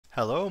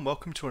Hello and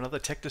welcome to another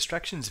Tech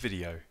Distractions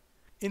video.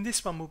 In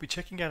this one we'll be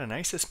checking out an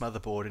ASUS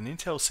motherboard and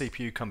Intel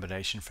CPU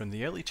combination from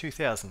the early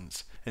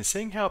 2000s and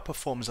seeing how it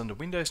performs under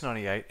Windows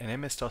 98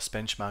 and MS-DOS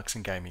benchmarks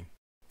in gaming.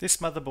 This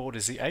motherboard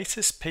is the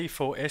ASUS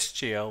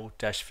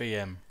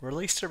P4SGL-VM,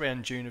 released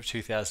around June of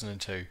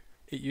 2002.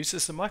 It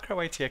uses the micro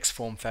ATX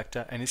form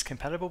factor and is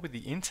compatible with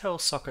the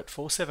Intel Socket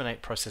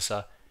 478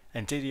 processor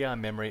and DDR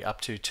memory up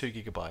to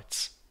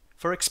 2GB.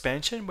 For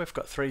expansion we've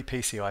got 3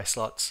 PCI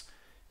slots,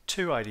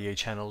 2 IDE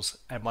channels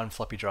and 1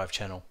 floppy drive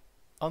channel.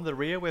 On the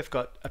rear we've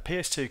got a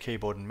PS2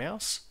 keyboard and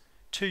mouse,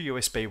 2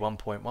 USB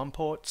 1.1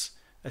 ports,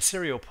 a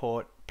serial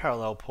port,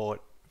 parallel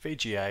port,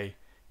 VGA,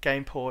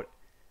 game port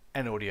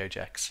and audio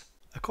jacks.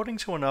 According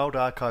to an old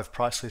archive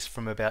price list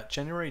from about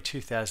January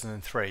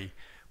 2003,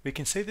 we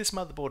can see this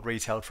motherboard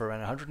retailed for around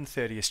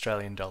 130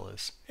 Australian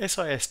dollars.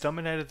 SIS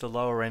dominated the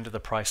lower end of the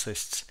price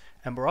lists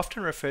and were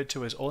often referred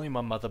to as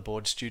all-in-one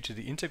motherboards due to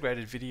the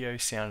integrated video,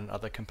 sound and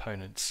other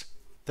components.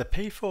 The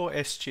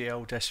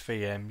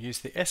P4SGL-VM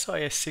used the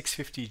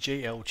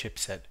SIS650GL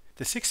chipset.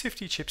 The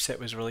 650 chipset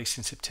was released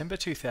in September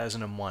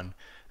 2001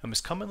 and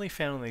was commonly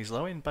found on these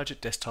low-end budget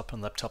desktop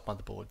and laptop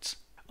motherboards.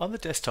 On the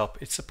desktop,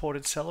 it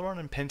supported Celeron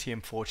and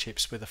Pentium 4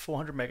 chips with a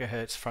 400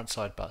 MHz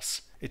frontside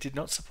bus. It did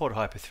not support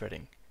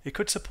hyperthreading. It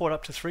could support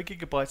up to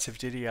 3GB of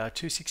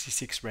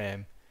DDR256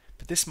 RAM,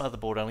 but this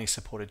motherboard only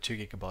supported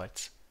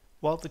 2GB.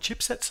 While the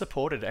chipset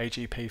supported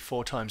iGPU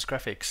 4x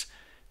graphics,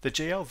 the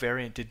GL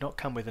variant did not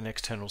come with an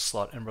external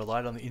slot and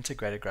relied on the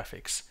integrated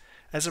graphics.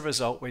 As a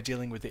result, we're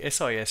dealing with the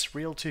SIS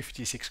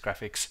Real256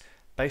 graphics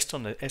based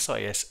on the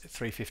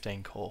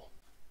SIS315 core.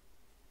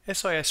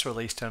 SIS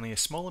released only a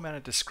small amount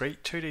of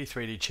discrete 2D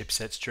 3D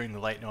chipsets during the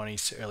late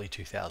 90s to early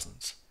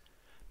 2000s.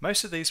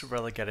 Most of these were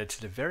relegated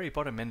to the very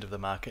bottom end of the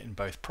market in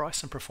both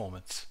price and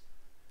performance.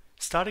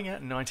 Starting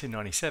out in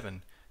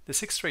 1997, the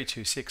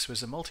 6326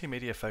 was a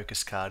multimedia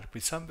focused card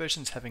with some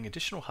versions having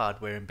additional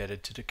hardware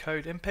embedded to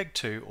decode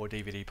MPEG-2 or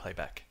DVD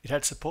playback. It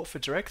had support for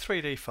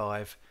Direct3D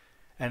 5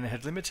 and it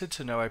had limited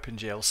to no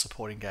OpenGL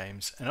support in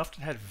games and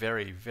often had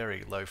very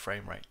low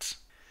frame rates.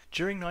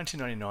 During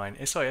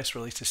 1999, SIS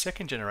released a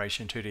second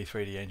generation 2D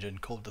 3D engine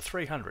called the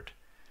 300,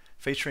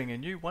 featuring a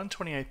new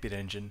 128-bit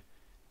engine,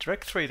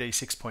 Direct3D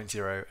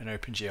 6.0 and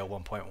OpenGL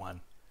 1.1.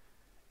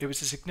 It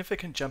was a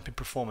significant jump in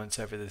performance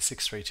over the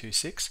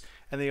 6326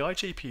 and the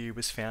iGPU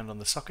was found on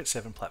the Socket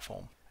 7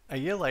 platform. A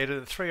year later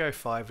the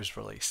 305 was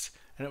released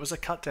and it was a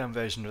cut down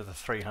version of the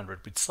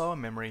 300 with slower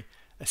memory,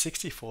 a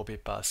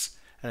 64-bit bus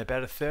and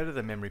about a third of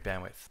the memory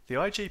bandwidth. The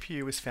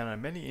iGPU was found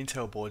on many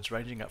Intel boards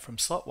ranging up from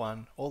slot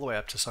 1 all the way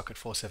up to Socket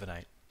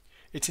 478.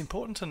 It's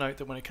important to note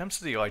that when it comes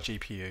to the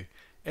iGPU,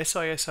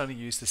 SIS only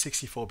used the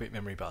 64-bit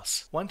memory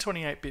bus.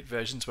 128-bit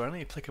versions were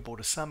only applicable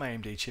to some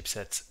AMD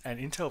chipsets, and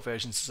Intel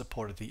versions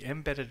supported the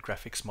embedded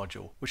graphics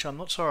module, which I'm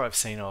not sure I've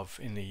seen of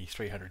in the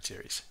 300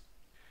 series.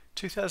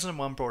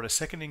 2001 brought a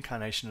second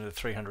incarnation of the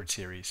 300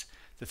 series,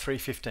 the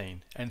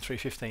 315 and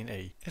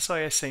 315E.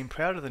 SIS seemed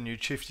proud of the new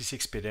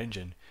 256-bit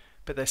engine,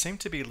 but there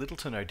seemed to be little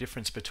to no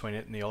difference between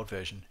it and the old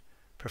version.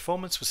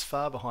 Performance was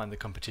far behind the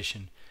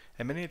competition,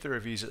 and many of the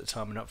reviews at the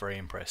time were not very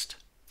impressed.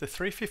 The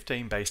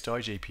 315-based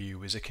iGPU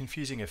was a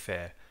confusing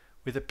affair,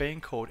 with it being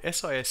called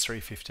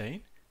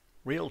SIS315,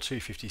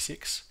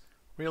 Real256,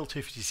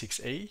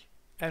 Real256E,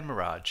 and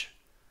Mirage.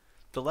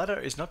 The latter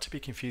is not to be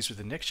confused with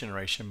the next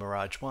generation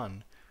Mirage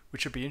 1,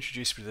 which would be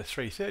introduced with the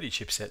 330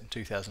 chipset in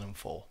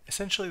 2004.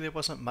 Essentially there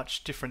wasn't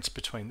much difference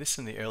between this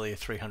and the earlier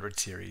 300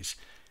 series,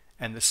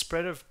 and the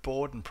spread of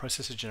board and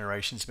processor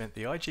generations meant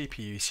the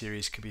iGPU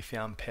series could be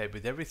found paired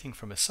with everything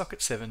from a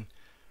Socket 7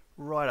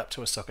 right up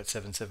to a Socket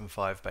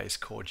 775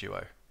 based core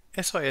duo.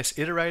 SIS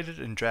iterated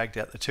and dragged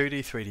out the 2D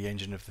 3D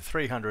engine of the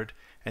 300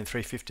 and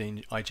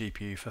 315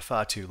 iGPU for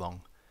far too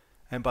long,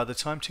 and by the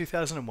time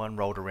 2001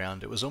 rolled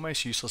around it was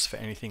almost useless for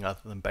anything other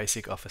than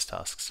basic office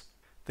tasks.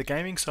 The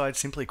gaming side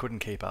simply couldn't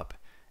keep up.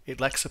 It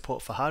lacked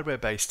support for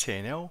hardware-based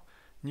TNL,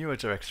 newer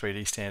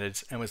Direct3D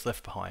standards, and was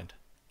left behind.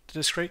 The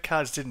discrete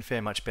cards didn't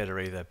fare much better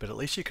either, but at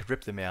least you could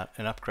rip them out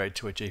and upgrade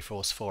to a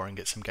GeForce 4 and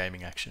get some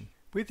gaming action.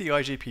 With the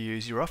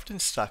iGPUs you're often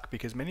stuck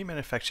because many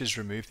manufacturers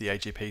remove the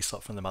AGP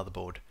slot from the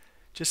motherboard,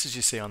 just as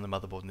you see on the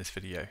motherboard in this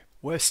video.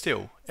 Worse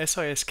still,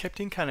 SIS kept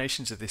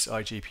incarnations of this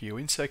iGPU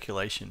in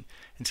circulation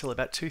until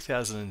about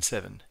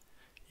 2007.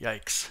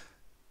 Yikes.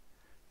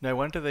 No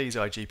wonder these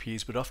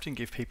iGPUs would often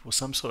give people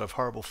some sort of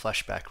horrible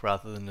flashback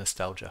rather than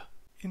nostalgia.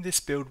 In this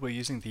build we're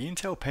using the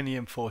Intel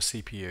Pentium 4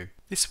 CPU.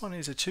 This one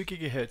is a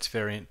 2GHz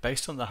variant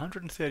based on the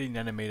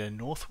 130nm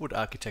Northwood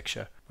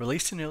architecture,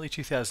 released in early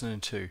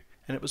 2002.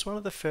 And it was one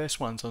of the first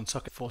ones on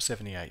Socket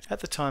 478. At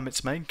the time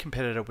its main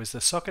competitor was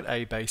the Socket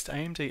A based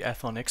AMD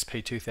Athlon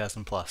XP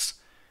 2000 Plus,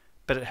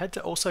 but it had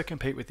to also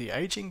compete with the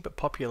aging but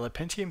popular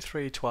Pentium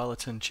 3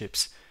 Twilighton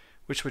chips,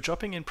 which were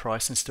dropping in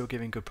price and still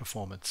giving good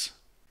performance.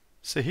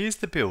 So here's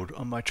the build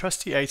on my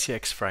trusty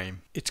ATX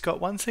frame. It's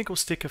got one single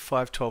stick of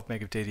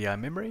 512MB of DDR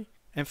memory,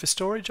 and for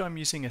storage I'm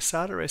using a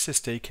SATA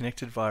SSD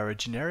connected via a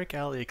generic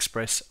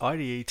AliExpress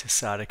IDE to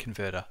SATA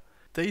converter.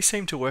 These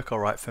seem to work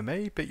alright for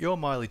me, but your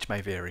mileage may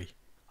vary.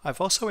 I've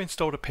also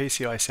installed a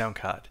PCI sound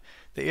card,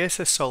 the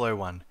ESS Solo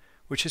 1,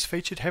 which is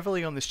featured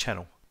heavily on this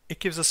channel. It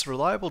gives us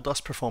reliable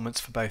DOS performance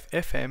for both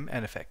FM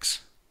and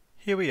FX.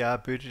 Here we are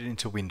booted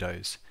into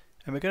Windows,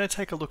 and we're going to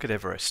take a look at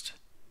Everest.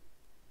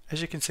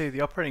 As you can see,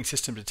 the operating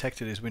system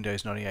detected is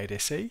Windows 98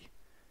 SE.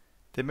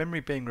 The memory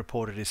being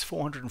reported is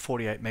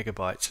 448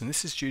 megabytes, and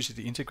this is due to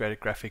the integrated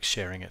graphics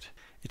sharing it.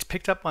 It's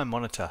picked up my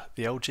monitor,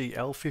 the LG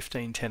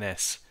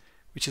L1510S,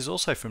 which is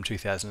also from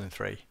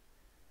 2003.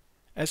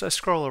 As I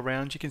scroll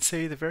around, you can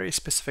see the various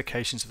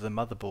specifications of the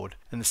motherboard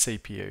and the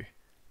CPU,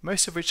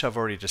 most of which I've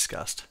already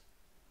discussed.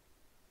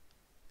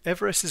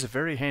 Everest is a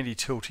very handy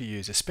tool to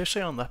use,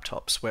 especially on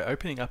laptops where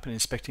opening up and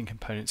inspecting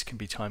components can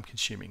be time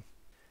consuming.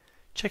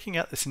 Checking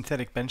out the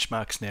synthetic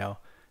benchmarks now,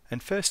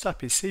 and first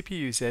up is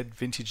CPU-Z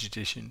Vintage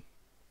Edition.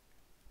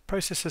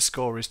 Processor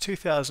score is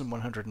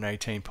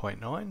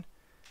 2118.9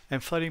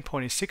 and floating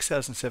point is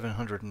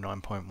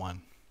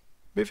 6709.1.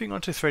 Moving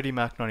on to 3D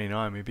Mark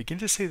 99, we begin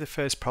to see the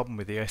first problem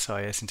with the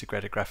SIS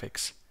Integrated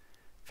Graphics.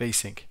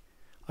 VSync.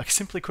 I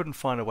simply couldn't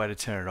find a way to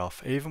turn it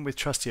off, even with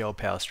trusty old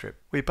power strip.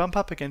 We bump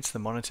up against the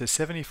monitor's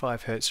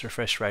 75Hz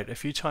refresh rate a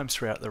few times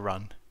throughout the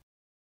run.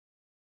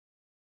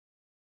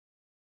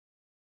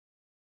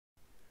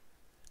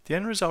 The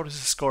end result is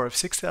a score of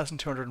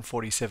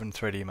 6247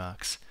 3D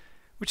marks,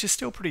 which is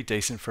still pretty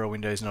decent for a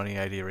Windows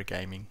 98 era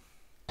gaming.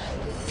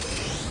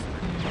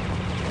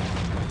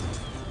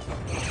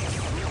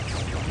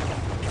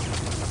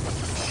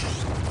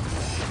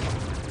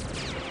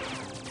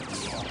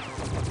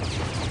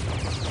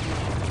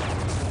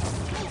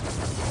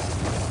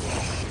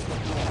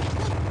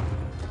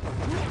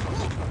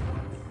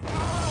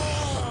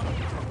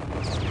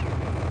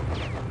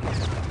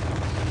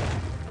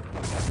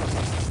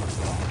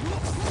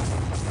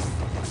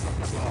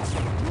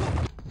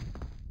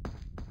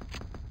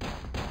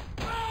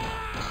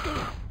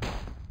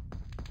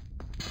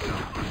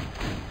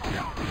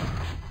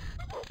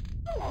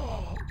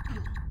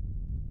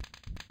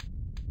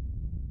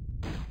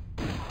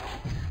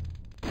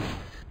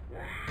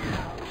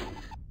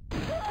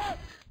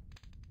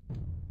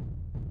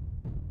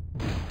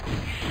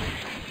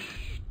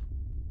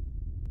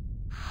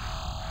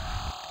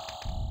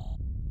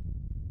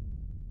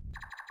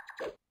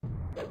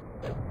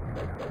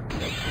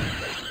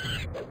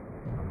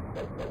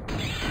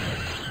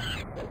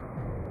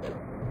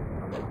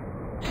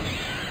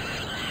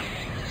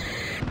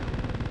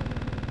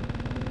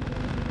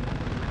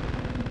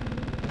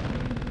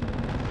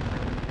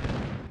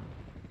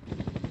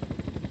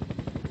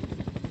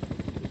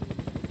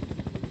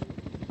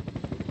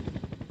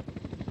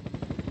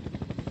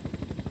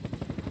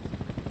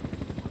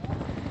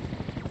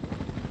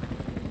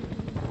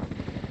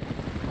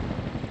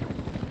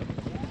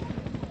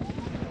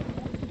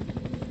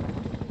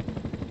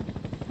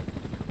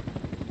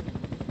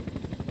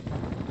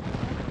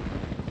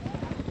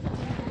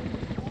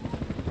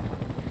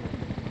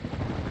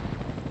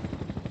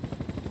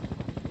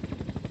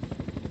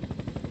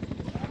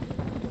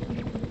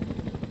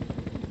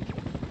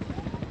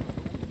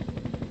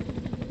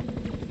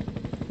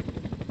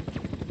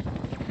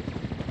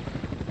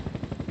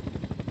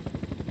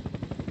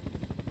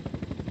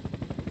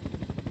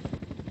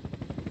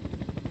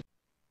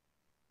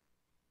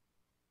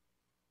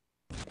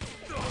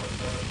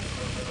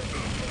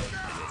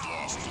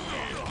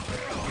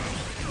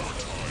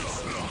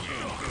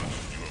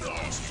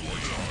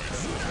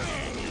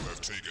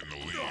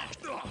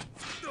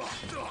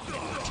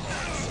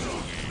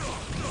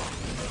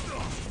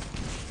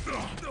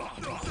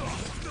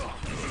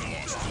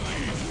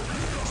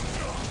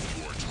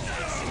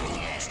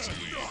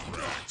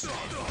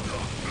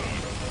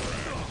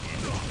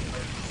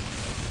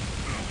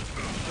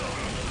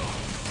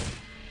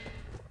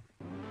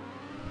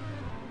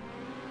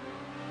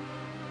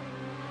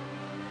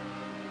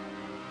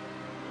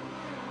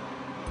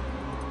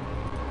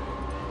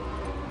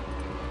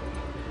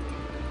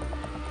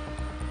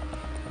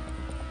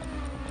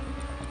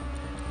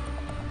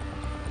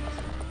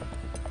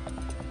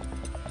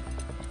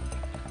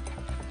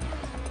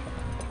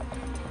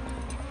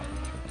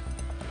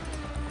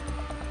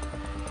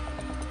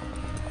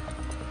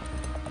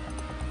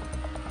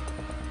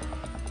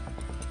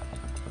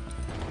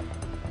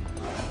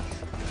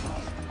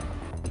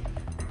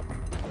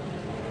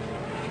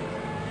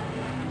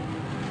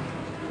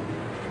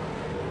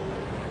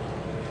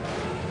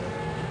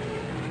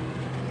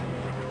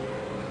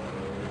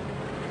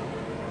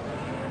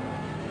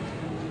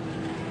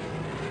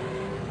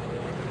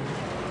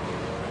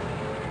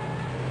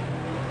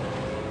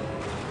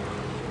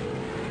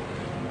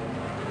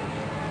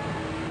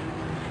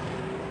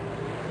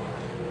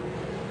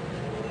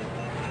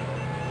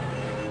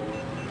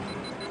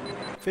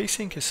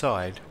 VSync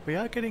aside, we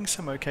are getting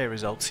some okay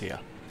results here.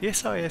 The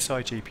SIS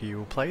iGPU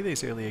will play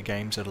these earlier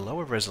games at a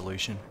lower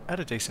resolution at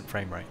a decent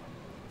frame rate.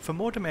 For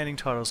more demanding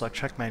titles like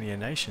Trackmania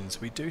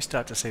Nations, we do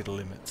start to see the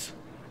limits.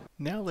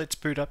 Now let's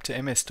boot up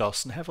to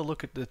MS-DOS and have a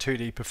look at the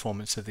 2D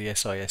performance of the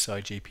SIS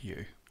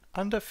iGPU.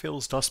 Under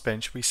Phil's DOS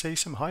bench we see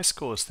some high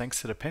scores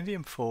thanks to the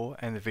Pentium 4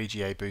 and the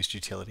VGA boost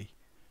utility.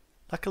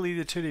 Luckily,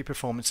 the 2D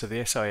performance of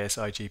the SIS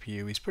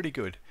iGPU is pretty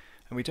good,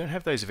 and we don't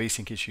have those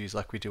VSync issues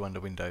like we do under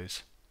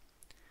Windows.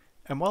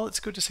 And while it's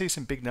good to see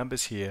some big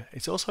numbers here,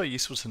 it's also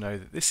useful to know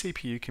that this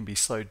CPU can be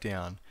slowed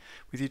down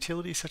with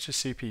utilities such as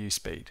CPU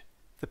speed.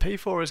 The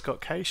P4 has got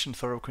cache and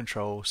throttle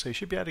control, so you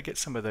should be able to get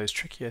some of those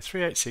trickier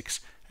 386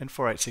 and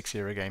 486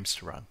 era games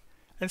to run.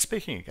 And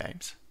speaking of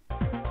games,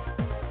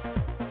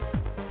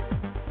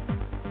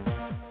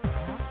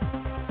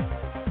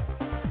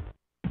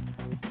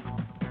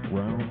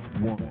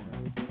 Round 1.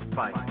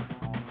 Fight.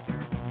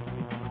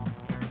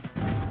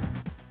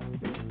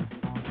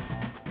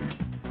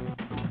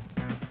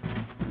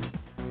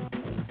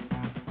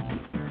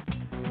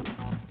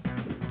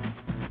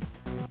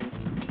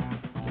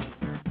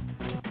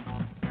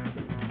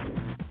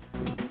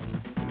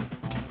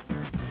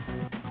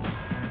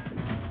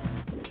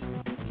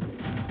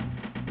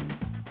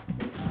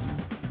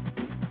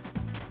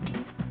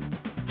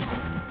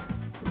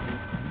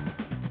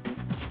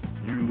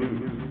 You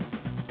lose.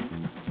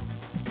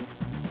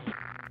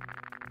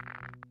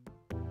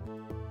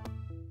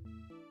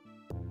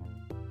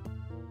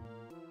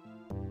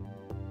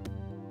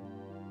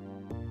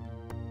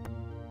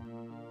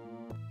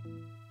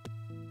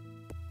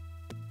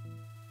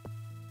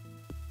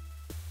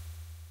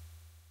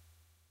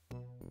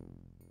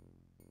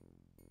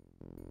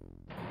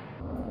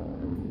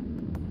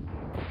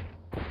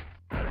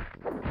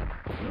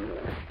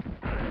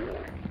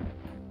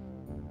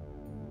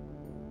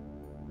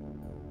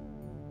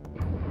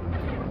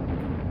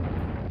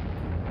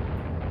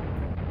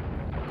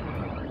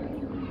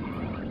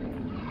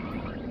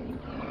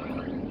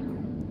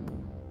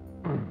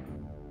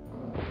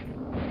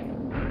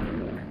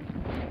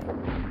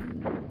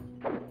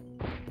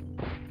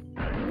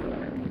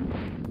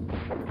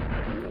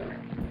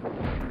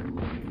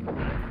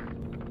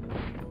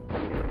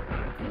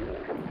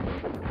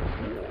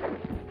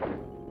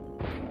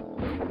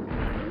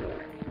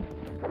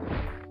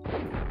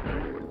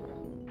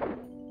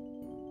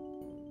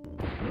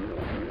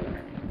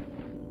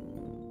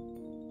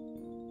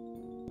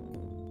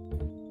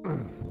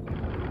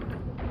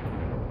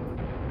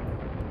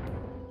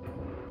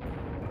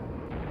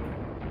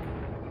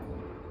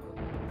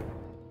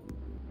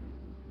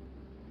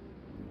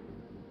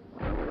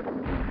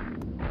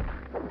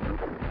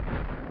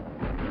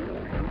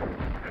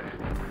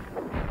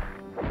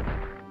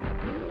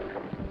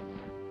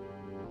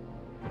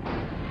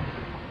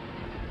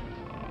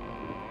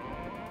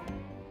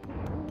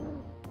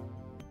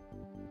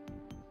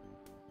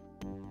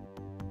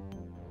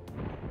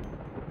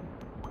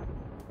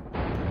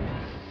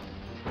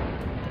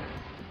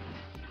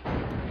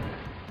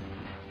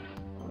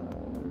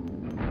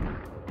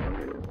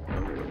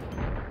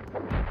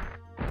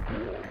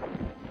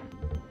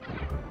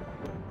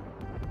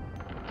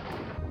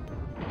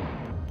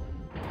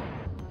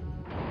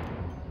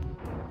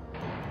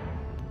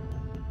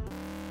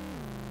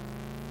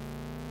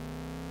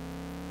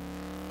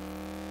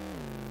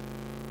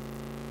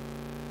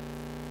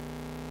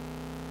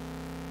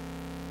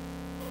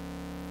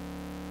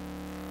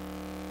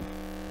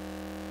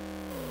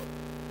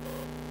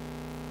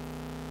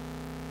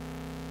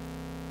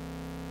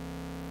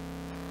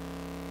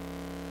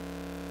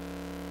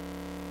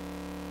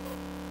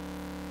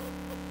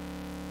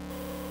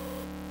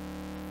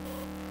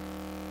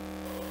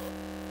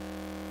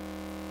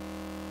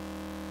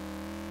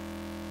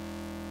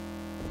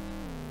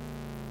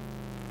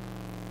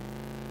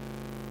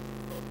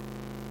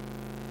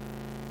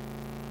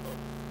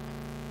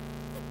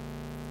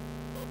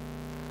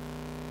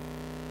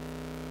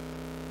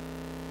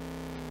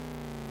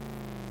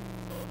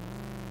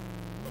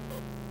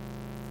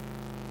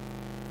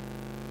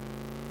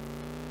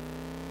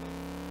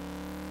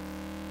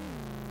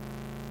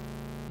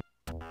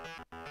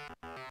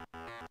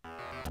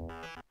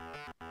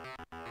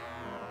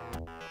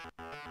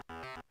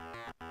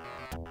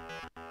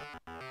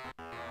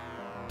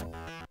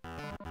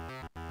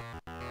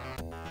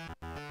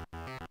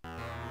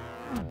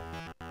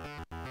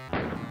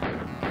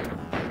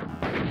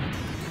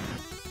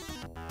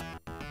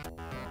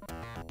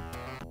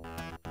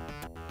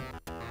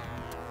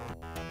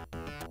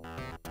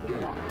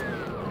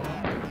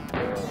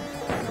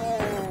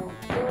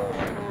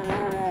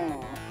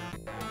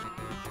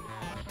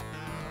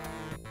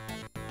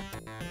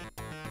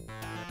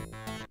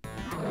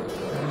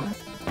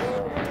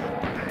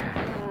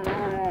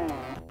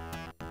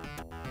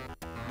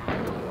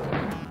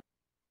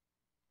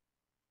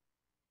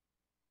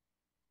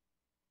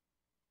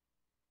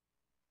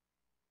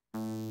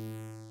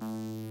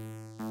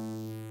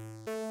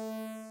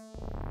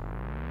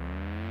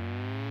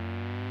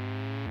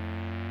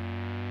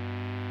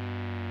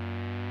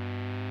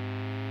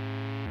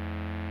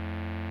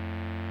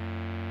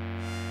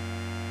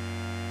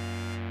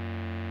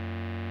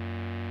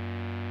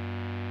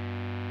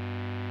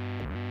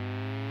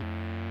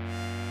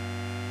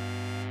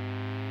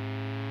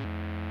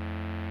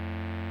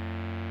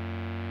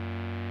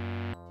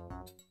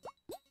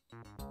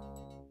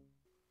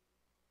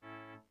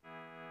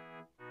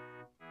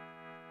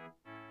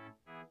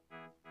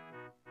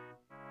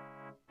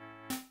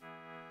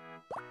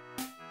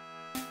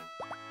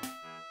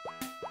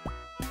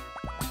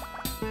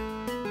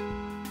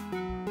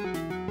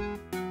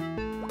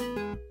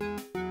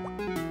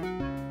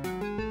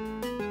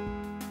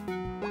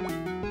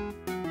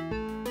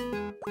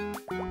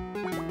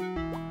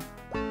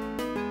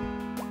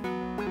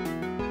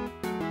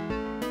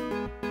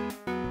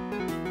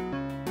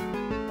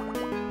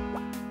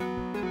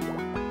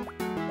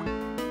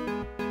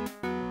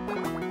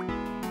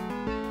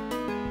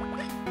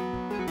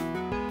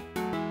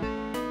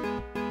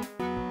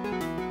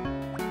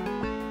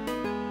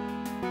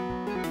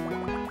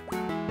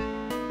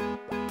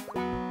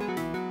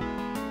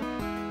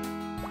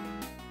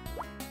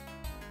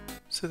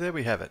 So there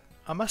we have it.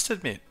 I must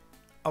admit,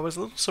 I was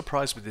a little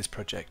surprised with this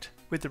project.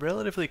 With the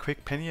relatively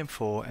quick Pentium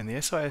 4 and the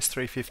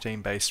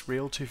SIS315 based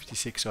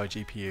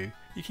Real256 iGPU,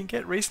 you can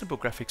get reasonable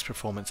graphics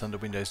performance under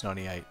Windows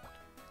 98.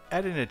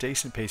 Add in a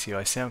decent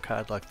PCI sound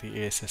card like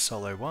the ESS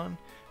Solo 1,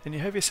 and you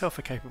have yourself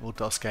a capable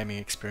DOS gaming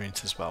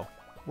experience as well.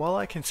 While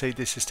I concede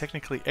this is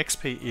technically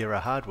XP era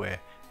hardware,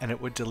 and it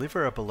would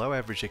deliver a below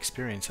average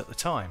experience at the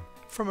time,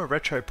 from a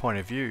retro point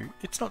of view,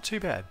 it's not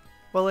too bad.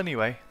 Well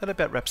anyway, that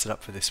about wraps it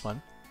up for this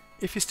one.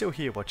 If you're still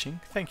here watching,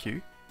 thank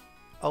you.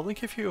 I'll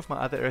link a few of my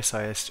other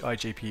SIS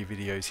iGPU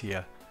videos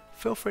here.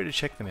 Feel free to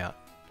check them out.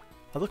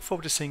 I look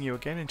forward to seeing you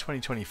again in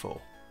 2024.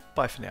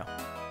 Bye for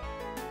now.